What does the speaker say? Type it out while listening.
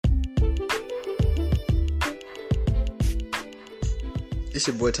It's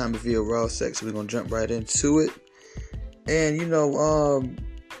your boy Tommy via Raw Sex. So we're gonna jump right into it. And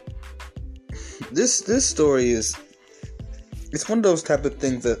this story it's one of those type of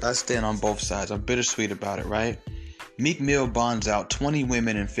things that I stand on both sides. I'm bittersweet about it, right? Meek Mill bonds out 20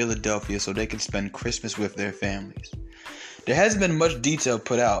 women in Philadelphia so they can spend Christmas with their families. There hasn't been much detail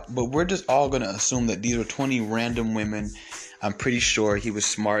put out, but we're just all going to assume that these are 20 random women. I'm pretty sure he was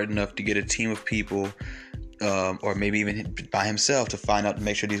smart enough to get a team of people, or maybe even by himself, to find out to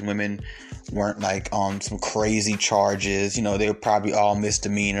make sure these women weren't like on some crazy charges. They were probably all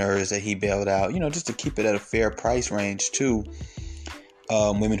misdemeanors that he bailed out, just to keep it at a fair price range too.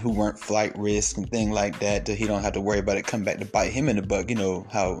 Women who weren't flight risk and things like that he don't have to worry about it come back to bite him in the butt. You know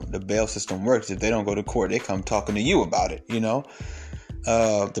how the bail system works. If they don't go to court, they come talking to you about it,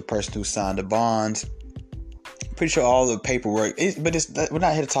 the person who signed the bonds. Pretty sure all the paperwork, we're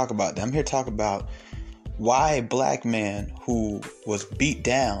not here to talk about that. I'm here to talk about why a black man who was beat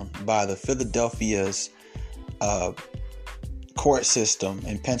down by the Philadelphia's court system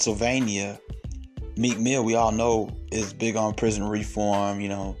in Pennsylvania, Meek Mill, we all know, is big on prison reform,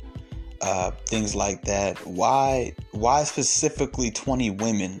 things like that. Why specifically 20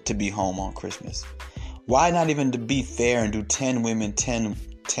 women to be home on Christmas? Why not even to be fair and do 10 women, 10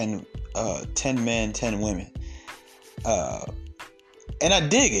 men, 10 women? And I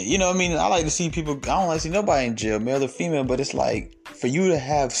dig it, I like to see people, I don't like to see nobody in jail, male or female, but it's like, for you to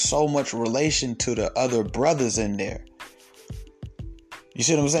have so much relation to the other brothers in there. You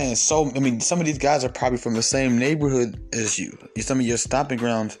see what I'm saying? Some of these guys are probably from the same neighborhood as you. Some of your stomping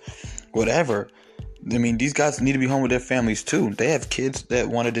grounds, whatever. These guys need to be home with their families too. They have kids that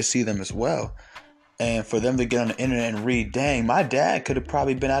wanted to see them as well. And for them to get on the internet and read, dang, my dad could have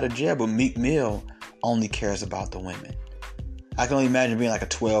probably been out of jail, but Meek Mill only cares about the women. I can only imagine being like a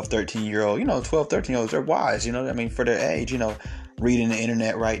 12, 13-year-old. 12, 13-year-olds, they're wise, for their age, reading the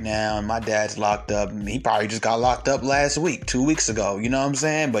internet right now. And my dad's locked up. He probably just got locked up last week, 2 weeks ago. You know what I'm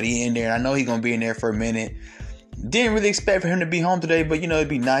saying? But he in there. And I know he's going to be in there for a minute. Didn't really expect for him to be home today, but, it'd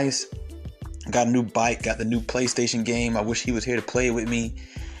be nice. Got a new bike, got the new PlayStation game. I wish he was here to play with me.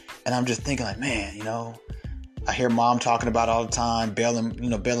 And I'm just thinking like, man, I hear mom talking about it all the time, bail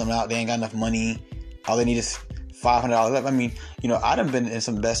them out. They ain't got enough money. All they need is $500 left. I done been in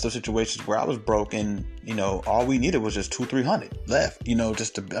some messed up situations where I was broke and, all we needed was just $200-300 left,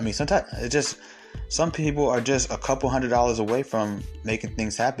 sometimes it's just, some people are just a couple $100 away from making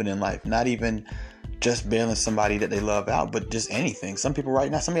things happen in life. Not even just bailing somebody that they love out, but just anything. Some people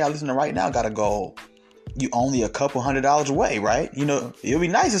right now, somebody I listen to right now got a goal. You only a couple $100 away, right? It'd be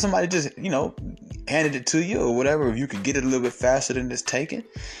nice if somebody just, handed it to you or whatever. If you could get it a little bit faster than it's taken.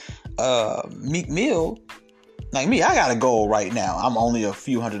 Meek Mill, like me, I got a goal right now. I'm only a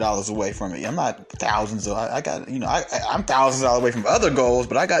few $100s away from it. I'm not thousands. I'm thousands of dollars away from other goals,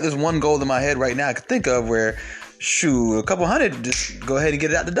 but I got this one goal in my head right now I could think of where, a couple hundred, just go ahead and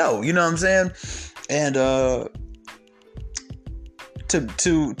get it out the door. You know what I'm saying? And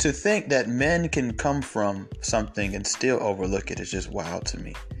to think that men can come from something and still overlook it is just wild to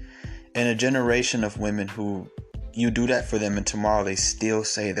me. And a generation of women who, you do that for them and tomorrow they still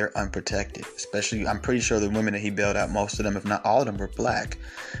say they're unprotected. Especially, I'm pretty sure the women that he bailed out, most of them, if not all of them, were black.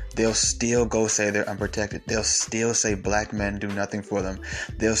 They'll still go say they're unprotected. They'll still say black men do nothing for them.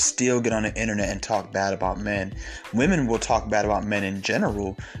 They'll still get on the internet and talk bad about men. Women will talk bad about men in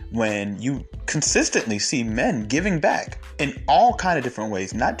general when you consistently see men giving back in all kind of different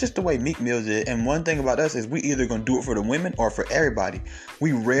ways, not just the way Meek Mill did. And one thing about us is we either gonna do it for the women or for everybody.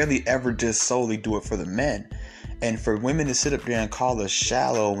 We rarely ever just solely do it for the men. And for women to sit up there and call us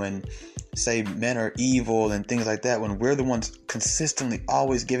shallow and say men are evil and things like that when we're the ones consistently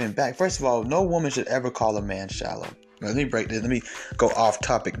always giving back. First of all, no woman should ever call a man shallow. Let me break this. Let me go off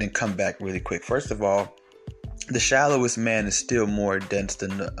topic, then come back really quick. First of all, the shallowest man is still more dense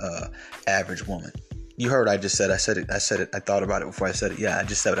than the average woman. You heard what I just said. I said it. I thought about it before I said it. Yeah, I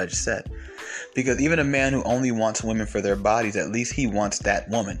just said what I just said. Because even a man who only wants women for their bodies, at least he wants that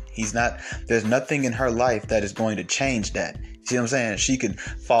woman. There's nothing in her life that is going to change that. You see what I'm saying? She could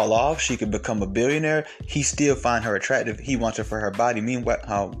fall off. She could become a billionaire. He still find her attractive. He wants her for her body.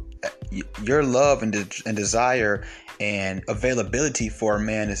 Meanwhile, your love and desire and availability for a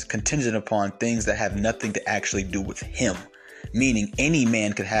man is contingent upon things that have nothing to actually do with him. Meaning any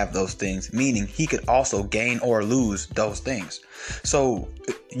man could have those things, meaning he could also gain or lose those things. So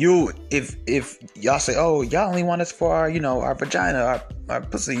if y'all say, oh, y'all only want us for our, our vagina, our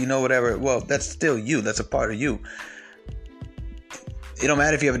pussy, whatever. Well, that's still you. That's a part of you. It don't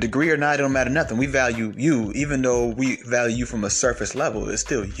matter if you have a degree or not. It don't matter nothing. We value you, even though we value you from a surface level. It's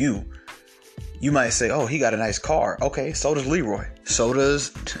still you. You might say, oh, he got a nice car. Okay, so does Leroy. So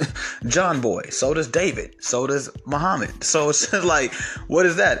does John Boy. So does David. So does Muhammad. So it's like, what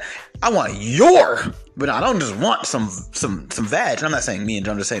is that? I want but I don't just want some vag. And I'm not saying me and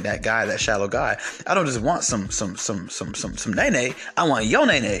John, I'm just saying that guy, that shallow guy. I don't just want some nay. I want yo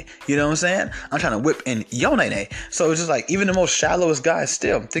nay. You know what I'm saying? I'm trying to whip in yo nay. So it's just like, even the most shallowest guys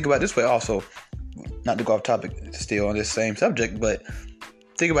still, think about it this way also, not to go off topic still on this same subject, but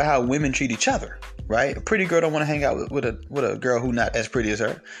think about how women treat each other, right? A pretty girl don't want to hang out with a girl who not as pretty as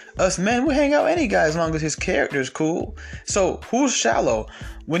her. Us men, we hang out with any guy as long as his character is cool. So who's shallow?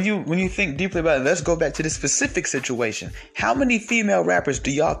 When you think deeply about it, let's go back to this specific situation. How many female rappers do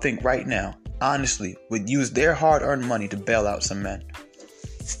y'all think right now, honestly, would use their hard-earned money to bail out some men?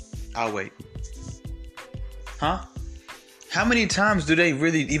 I'll wait. Huh? How many times do they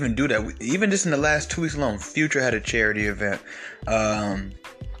really even do that? Even just in the last 2 weeks alone, Future had a charity event.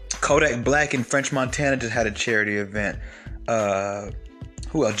 Kodak Black in French Montana just had a charity event.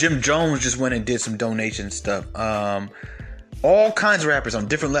 Who else? Jim Jones just went and did some donation stuff. All kinds of rappers on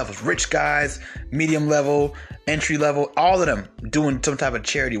different levels. Rich guys, medium level, entry level, all of them doing some type of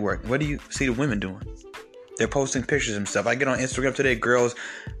charity work. What do you see the women doing? They're posting pictures and stuff. I get on Instagram today, girls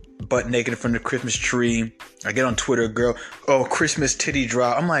butt naked in front of the Christmas tree. I get on Twitter, girl, oh, Christmas titty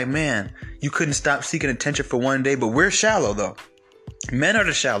drop. I'm like, man, you couldn't stop seeking attention for one day, but we're shallow though. Men are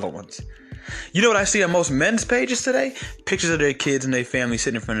the shallow ones. You know what I see on most men's pages today? Pictures of their kids and their family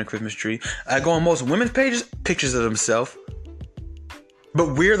sitting in front of the Christmas tree. I go on most women's pages, pictures of themselves.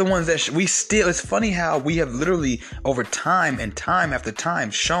 But we're the ones that we still, it's funny how we have literally over time and time after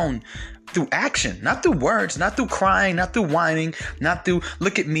time shown through action, not through words, not through crying, not through whining, not through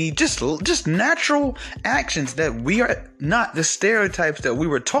look at me, just natural actions that we are not the stereotypes that we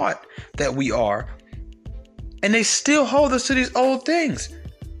were taught that we are. And they still hold us to these old things.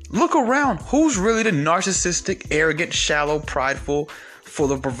 Look around. Who's really the narcissistic, arrogant, shallow, prideful,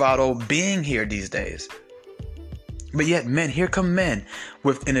 full of bravado being here these days? But yet, men, here come men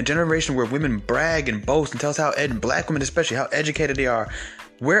in a generation where women brag and boast and tell us how, black women especially, how educated they are.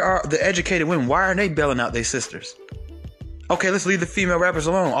 Where are the educated women? Why aren't they bailing out their sisters? Okay, let's leave the female rappers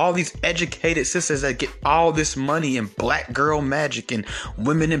alone. All these educated sisters that get all this money and black girl magic and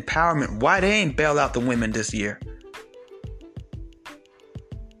women empowerment. Why they ain't bail out the women this year?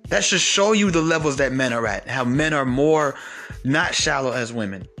 That should show you the levels that men are at. How men are more not shallow as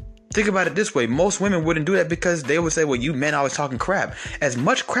women. Think about it this way. Most women wouldn't do that because they would say, well, you men always talking crap. As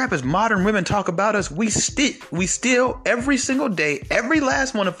much crap as modern women talk about us, we still every single day, every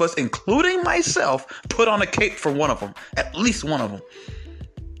last one of us, including myself, put on a cape for one of them. At least one of them.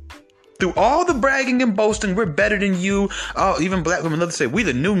 Through all the bragging and boasting, we're better than you. Oh, even black women love to say, we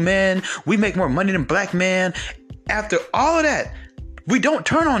the new men. We make more money than black men. After all of that, we don't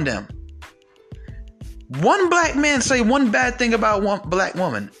turn on them. One black man say one bad thing about one black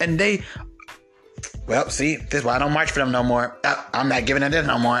woman, and they, well, see, this is why I don't march for them no more. I'm not giving them this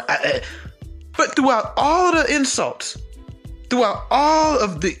no more. But throughout all the insults, throughout all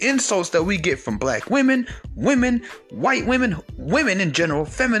of the insults that we get from black women, white women, women in general,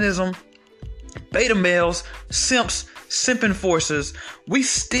 feminism, beta males, simps, simping forces, we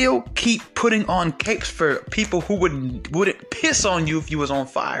still keep putting on capes for people who wouldn't piss on you if you was on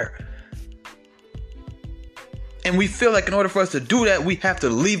fire. And we feel like in order for us to do that, we have to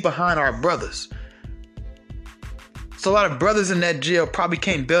leave behind our brothers. So a lot of brothers in that jail probably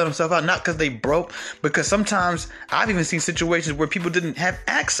can't bail themselves out, not because they broke, because sometimes I've even seen situations where people didn't have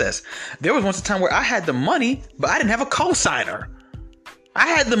access. There was once a time where I had the money, but I didn't have a co-signer. I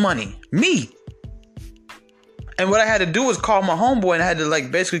had the money, me. And what I had to do was call my homeboy, and I had to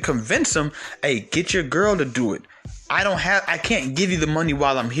basically convince him, hey, get your girl to do it. I can't give you the money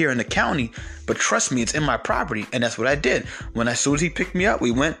while I'm here in the county, but trust me, it's in my property. And that's what I did. As soon as he picked me up,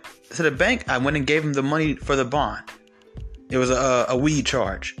 we went to the bank. I went and gave him the money for the bond. It was a weed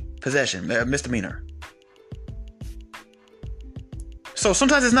charge, possession, a misdemeanor. So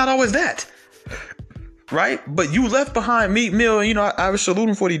sometimes it's not always that, right? But you left behind Meek Mill, and I was salute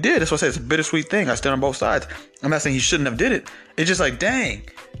him for what he did. That's why I say it's a bittersweet thing. I stand on both sides. I'm not saying he shouldn't have did it. It's just like, dang.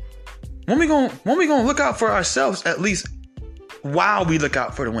 When we gonna look out for ourselves, at least while we look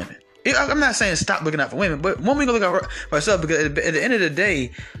out for the women? I'm not saying stop looking out for women, but when we gonna look out for ourselves? Because at the end of the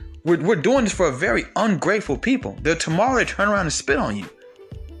day, we're doing this for a very ungrateful people. Tomorrow they turn around and spit on you.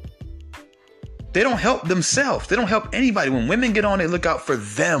 They don't help themselves. They don't help anybody. When women get on, they look out for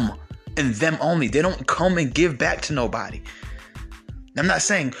them and them only. They don't come and give back to nobody. I'm not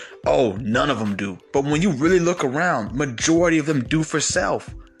saying, oh, none of them do. But when you really look around, majority of them do for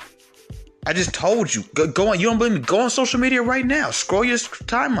self. I just told you. Go on. You don't believe me? Go on social media right now. Scroll your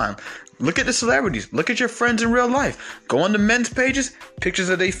timeline. Look at the celebrities. Look at your friends in real life. Go on the men's pages. Pictures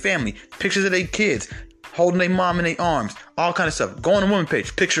of their family. Pictures of their kids. Holding their mom in their arms. All kind of stuff. Go on the woman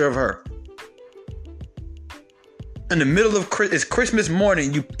page. Picture of her. In the middle of it's Christmas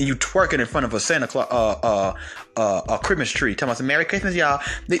morning, you twerking in front of a Santa Claus, a Christmas tree. Talking about some Merry Christmas, y'all.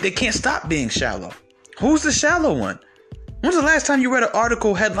 They can't stop being shallow. Who's the shallow one? When's the last time you read an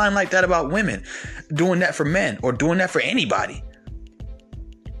article headline like that about women doing that for men or doing that for anybody?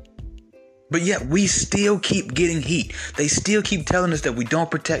 But yet we still keep getting heat. They still keep telling us that we don't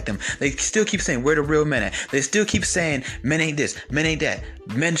protect them. They still keep saying where the real men at. They still keep saying men ain't this, men ain't that.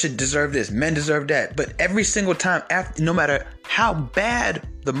 Men should deserve this, men deserve that. But every single time, no matter how bad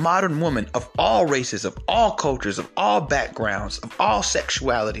the modern woman of all races, of all cultures, of all backgrounds, of all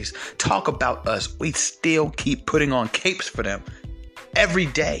sexualities talk about us, we still keep putting on capes for them every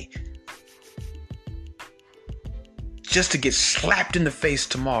day. Just to get slapped in the face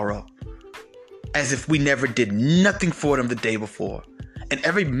tomorrow. As if we never did nothing for them the day before. And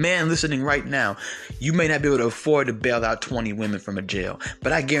every man listening right now, you may not be able to afford to bail out 20 women from a jail.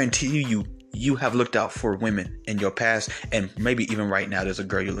 But I guarantee you have looked out for women in your past. And maybe even right now, there's a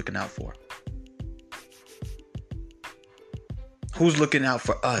girl you're looking out for. Who's looking out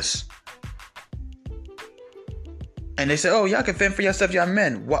for us? And they say, oh, y'all can fend for yourself, y'all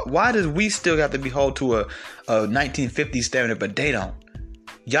men. Why does we still have to be held to a 1950s standard, but they don't?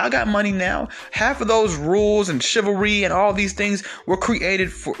 Y'all got money now. Half of those rules and chivalry and all these things were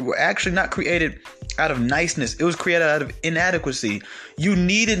actually not created out of niceness. It was created out of inadequacy. You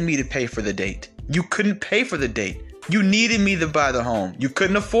needed me to pay for the date. You couldn't pay for the date. You needed me to buy the home. You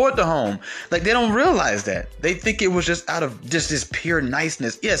couldn't afford the home. Like, they don't realize that. They think it was just out of just this pure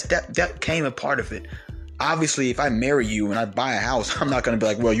niceness. Yes, that came a part of it. Obviously, if I marry you and I buy a house, I'm not going to be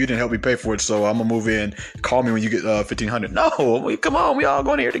like, well, you didn't help me pay for it, so I'm going to move in. Call me when you get $1,500. No, come on. We all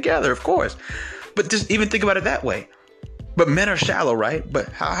going here together, of course. But just even think about it that way. But men are shallow, right? But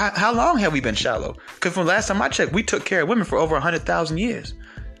how long have we been shallow? Because from the last time I checked, we took care of women for over 100,000 years.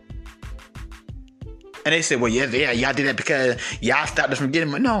 And they say, well, yeah, y'all did that because y'all stopped us from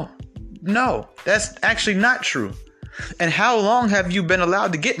getting money. No, that's actually not true. And how long have you been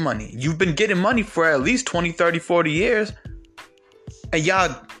allowed to get money? You've been getting money for at least 20, 30, 40 years. And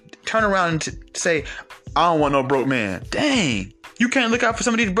y'all turn around and say, I don't want no broke man. Dang, you can't look out for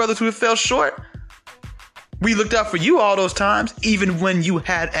some of these brothers who have fell short. We looked out for you all those times, even when you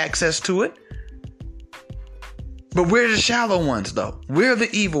had access to it. But we're the shallow ones, though. We're the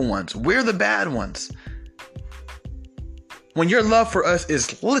evil ones. We're the bad ones. When your love for us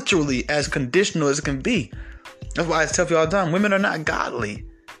is literally as conditional as it can be. That's why I tell you all the time, women are not godly.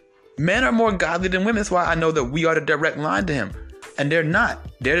 Men are more godly than women. That's why I know that we are the direct line to him. And they're not.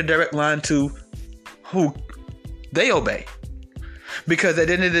 They're the direct line to who they obey. Because at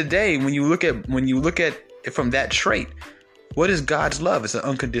the end of the day, when you look at it from that trait, what is God's love? It's an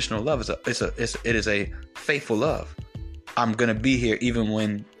unconditional love. It is a faithful love. I'm going to be here even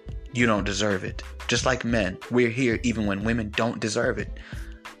when you don't deserve it. Just like men, we're here even when women don't deserve it.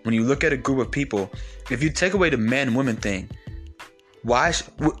 When you look at a group of people, if you take away the man women thing, why?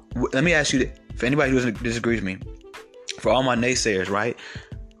 Let me ask you, for anybody who disagrees with me, for all my naysayers, right?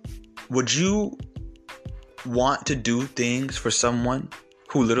 Would you want to do things for someone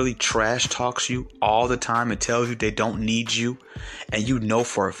who literally trash talks you all the time and tells you they don't need you, and you know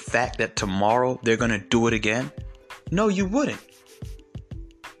for a fact that tomorrow they're going to do it again? No, you wouldn't.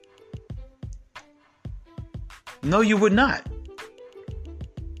 No, you would not.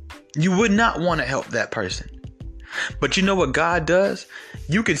 You would not want to help that person. But you know what God does?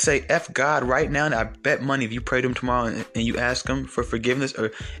 You could say F God right now, and I bet money if you pray to him tomorrow and you ask him for forgiveness,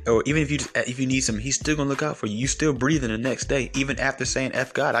 or even if you need some, he's still going to look out for you. You still breathing the next day, even after saying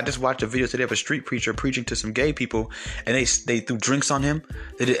F God. I just watched a video today of a street preacher preaching to some gay people, and they threw drinks on him.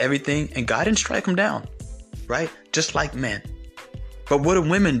 They did everything, and God didn't strike him down, right? Just like men. But what do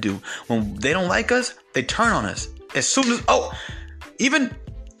women do? When they don't like us, they turn on us. As soon as, even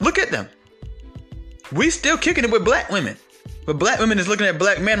look at them. We still kicking it with black women. But black women is looking at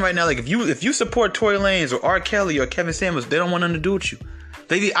black men right now like if you support Tory Lanez or R. Kelly or Kevin Samuels, they don't want nothing to do with you.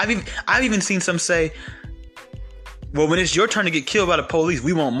 I've even seen some say, well, when it's your turn to get killed by the police,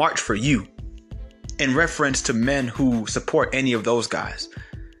 we won't march for you. In reference to men who support any of those guys.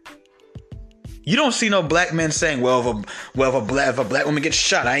 You don't see no black men saying, well, if a black woman gets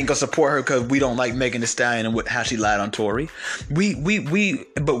shot, I ain't gonna support her because we don't like Megan Thee Stallion and how she lied on Tory.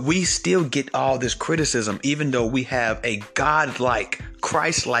 But we still get all this criticism, even though we have a godlike,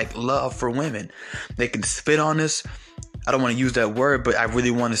 Christ-like love for women. They can spit on us, I don't want to use that word, but I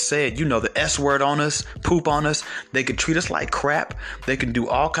really want to say it. You know, the S word on us, poop on us. They can treat us like crap. They can do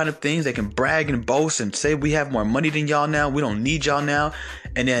all kind of things. They can brag and boast and say we have more money than y'all now. We don't need y'all now.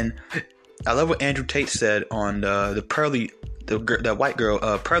 And then I love what Andrew Tate said on the white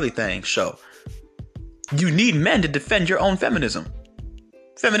girl Pearly Thing show. You need men to defend your own feminism.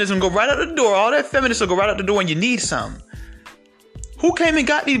 Feminism go right out the door. All that feminism go right out the door, and you need some. Who came and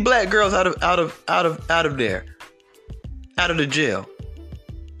got these black girls out of there? Out of the jail?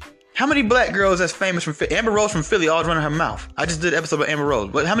 How many black girls that's famous from Philly? Amber Rose from Philly, always running her mouth. I just did an episode about Amber Rose.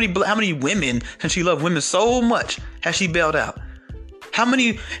 But how many women, since she loved women so much, has she bailed out? How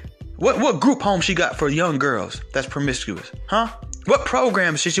many? What group home she got for young girls that's promiscuous? Huh? What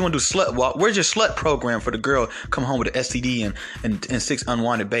program should she want to do? Slut walk? Where's your slut program for the girl come home with an STD and 6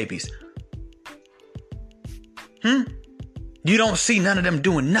 unwanted babies? You don't see none of them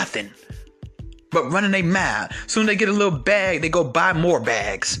doing nothing but running their mouth. Soon they get a little bag, they go buy more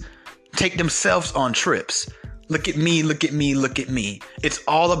bags. Take themselves on trips. Look at me, look at me, look at me. It's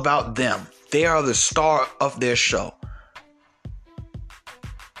all about them. They are the star of their show.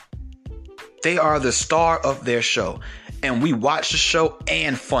 They are the star of their show. And we watch the show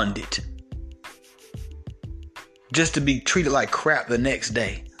and fund it. Just to be treated like crap the next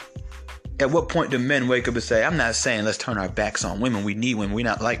day. At what point do men wake up and say, I'm not saying let's turn our backs on women. We need women. We're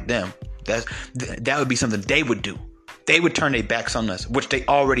not like them. That would be something they would do. They would turn their backs on us, which they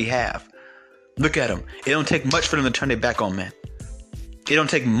already have. Look at them. It don't take much for them to turn their back on men. It don't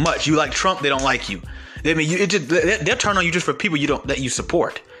take much. You like Trump, they don't like you. I mean, they'll turn on you just for people that you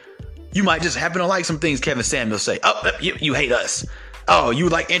support. You might just happen to like some things Kevin Samuels say. Oh, you hate us. Oh, you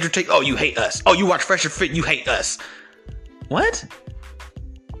like Andrew Tate? Oh, you hate us. Oh, you watch Fresh and Fit? You hate us. What?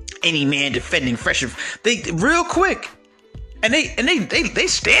 Any man defending Fresh and Fit? They real quick, and they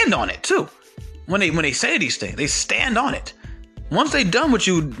stand on it too. When they say these things, they stand on it. Once they done with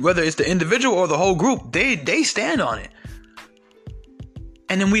you, whether it's the individual or the whole group, they stand on it.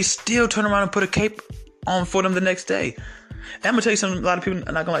 And then we still turn around and put a cape on for them the next day. And I'm gonna tell you something. A lot of people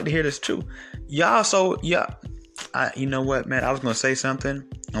are not gonna like to hear this too. You know what, man? I was gonna say something.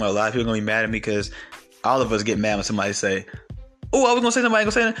 I know a lot of people are gonna be mad at me because all of us get mad when somebody say, "Oh, I was gonna say something. I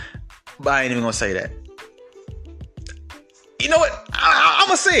ain't gonna say that," but I ain't even gonna say that. You know what? I'm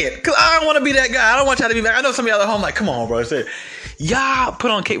gonna say it because I don't want to be that guy. I don't want y'all to be mad. I know some of y'all at home like, come on, bro. Say it. Y'all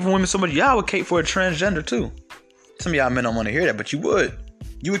put on cape for women so much. Y'all would cape for a transgender too. Some of y'all men don't want to hear that, but you would.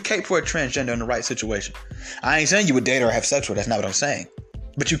 You would cape for a transgender in the right situation. I ain't saying you would date or have sex with. That's not what I'm saying.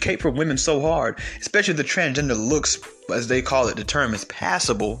 But you cape for women so hard, especially if the transgender looks, as they call it, the term is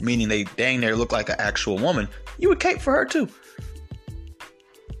passable, meaning they dang near look like an actual woman. You would cape for her too.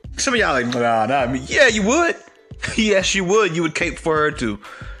 Some of y'all like, nah, not me. Yeah, you would. Yes, you would. You would cape for her too.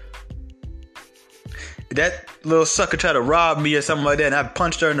 That little sucker tried to rob me or something like that, and I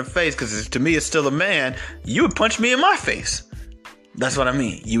punched her in the face because to me it's still a man. You would punch me in my face. That's what I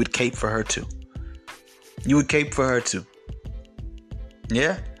mean. You would cape for her too. You would cape for her too.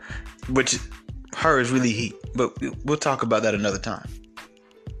 Yeah? Which her is really heat. But we'll talk about that another time.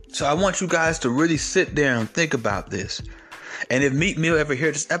 So I want you guys to really sit there and think about this. And if Meek Mill ever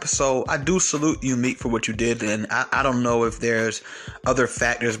hear this episode, I do salute you, Meek, for what you did. And I don't know if there's other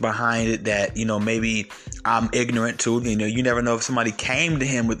factors behind it that, maybe I'm ignorant to. You never know if somebody came to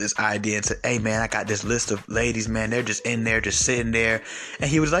him with this idea and said, hey, man, I got this list of ladies, man. They're just in there, just sitting there. And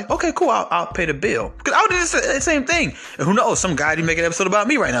he was like, okay, cool. I'll pay the bill. Because I would do the same thing. And who knows? Some guy didn't make an episode about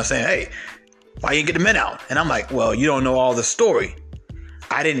me right now saying, hey, why you didn't get the men out? And I'm like, well, you don't know all the story.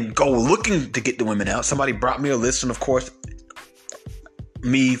 I didn't go looking to get the women out. Somebody brought me a list. And of course,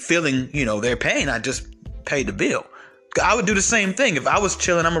 me feeling, their pain, I just paid the bill. I would do the same thing. If I was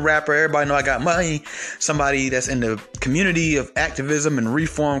chilling, I'm a rapper, everybody know I got money. Somebody that's in the community of activism and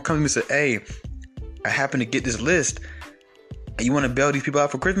reform comes to me and says, hey, I happen to get this list. You want to bail these people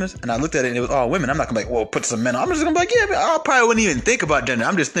out for Christmas? And I looked at it and it was all women. I'm not gonna be like, well, put some men on. I'm just gonna be like, yeah, I probably wouldn't even think about gender.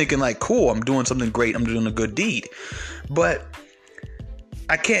 I'm just thinking like, cool, I'm doing something great. I'm doing a good deed. But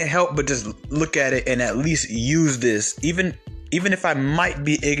I can't help but just look at it and at least use this, even if I might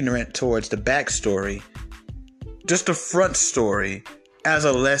be ignorant towards the backstory, just the front story as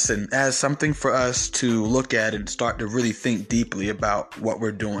a lesson, as something for us to look at and start to really think deeply about what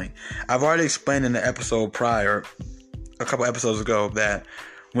we're doing. I've already explained in the episode prior, a couple episodes ago, that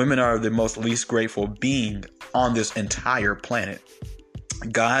women are the most least grateful being on this entire planet.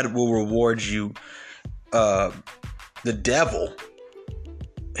 God will reward you. The devil,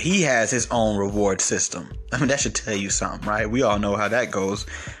 he has his own reward system. I mean, that should tell you something, right? We all know how that goes.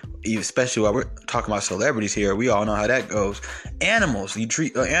 especially while we're talking about celebrities here, we all know how that goes. Animals, you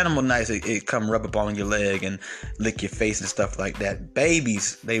treat an animal nice, it come rub up on your leg and lick your face and stuff like that.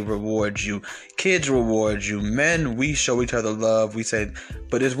 Babies, they reward you. Kids reward you. Men, we show each other love. We say,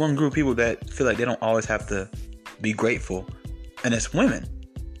 but there's one group of people that feel like they don't always have to be grateful, and it's women.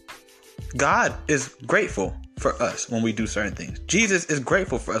 God is grateful for us when we do certain things. Jesus is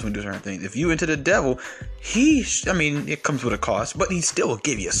grateful for us when we do certain things. If you into the devil, it comes with a cost, but he still will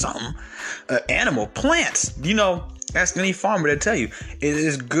give you something. Animal, plants, ask any farmer, they'll tell you it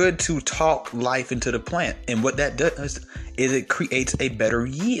is good to talk life into the plant. And what that does is it creates a better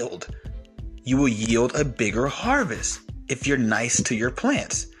yield. You will yield a bigger harvest if you're nice to your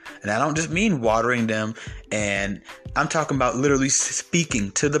plants. And I don't just mean watering them, and I'm talking about literally speaking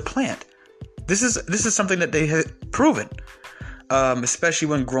to the plant. This is something that they have proven, especially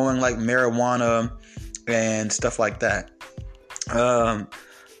when growing like marijuana and stuff like that. But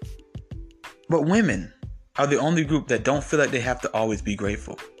women are the only group that don't feel like they have to always be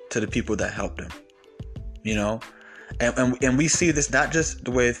grateful to the people that help them. And we see this not just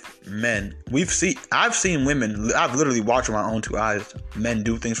with men. I've seen women. I've literally watched with my own two eyes men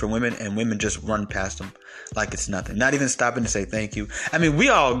do things for women, and women just run past them like it's nothing. Not even stopping to say thank you. I mean, we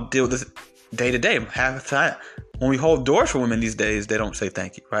all deal with this day to day. Half the time when we hold doors for women these days, they don't say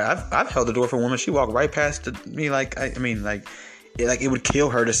thank you. Right? I've held the door for a woman. She walked right past me like it would kill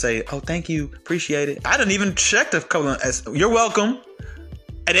her to say, "Oh, thank you, appreciate it." I didn't even check the couple as "You're welcome."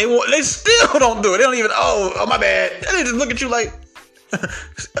 And they still don't do it. They don't even, oh my bad. They just look at you like,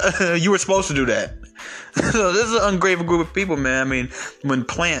 you were supposed to do that. So this is an ungrateful group of people, man. I mean, when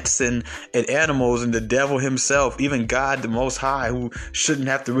plants and animals and the devil himself, even God the Most High, who shouldn't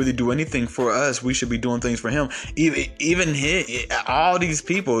have to really do anything for us, we should be doing things for him. All these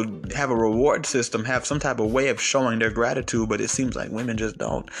people have a reward system, have some type of way of showing their gratitude, but it seems like women just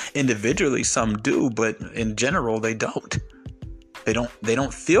don't. Individually, some do, but in general, they don't. They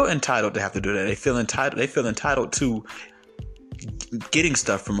don't feel entitled to have to do that. They feel entitled to getting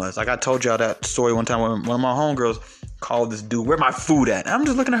stuff from us. Like I told y'all that story one time when one of my homegirls called this dude, "Where my food at?" And I'm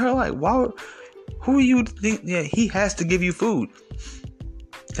just looking at her like, "Why? Who are you think? Yeah, he has to give you food.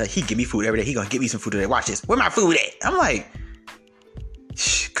 Like, he give me food every day. He gonna give me some food today. Watch this. Where my food at?" I'm like,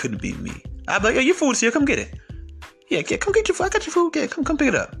 couldn't be me. I'd be like, "Yo, your food's here. Come get it. Yeah, come get your food. I got your food. Yeah, come pick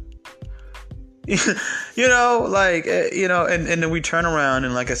it up." And then we turn around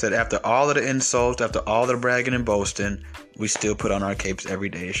and, like I said, after all of the insults, after all the bragging and boasting, we still put on our capes every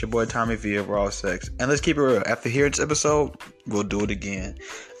day. It's your boy Tommy V of Raw Sex. And let's keep it real. After hearing this episode, we'll do it again.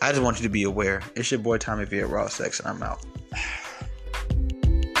 I just want you to be aware. It's your boy Tommy V of Raw Sex, and I'm out.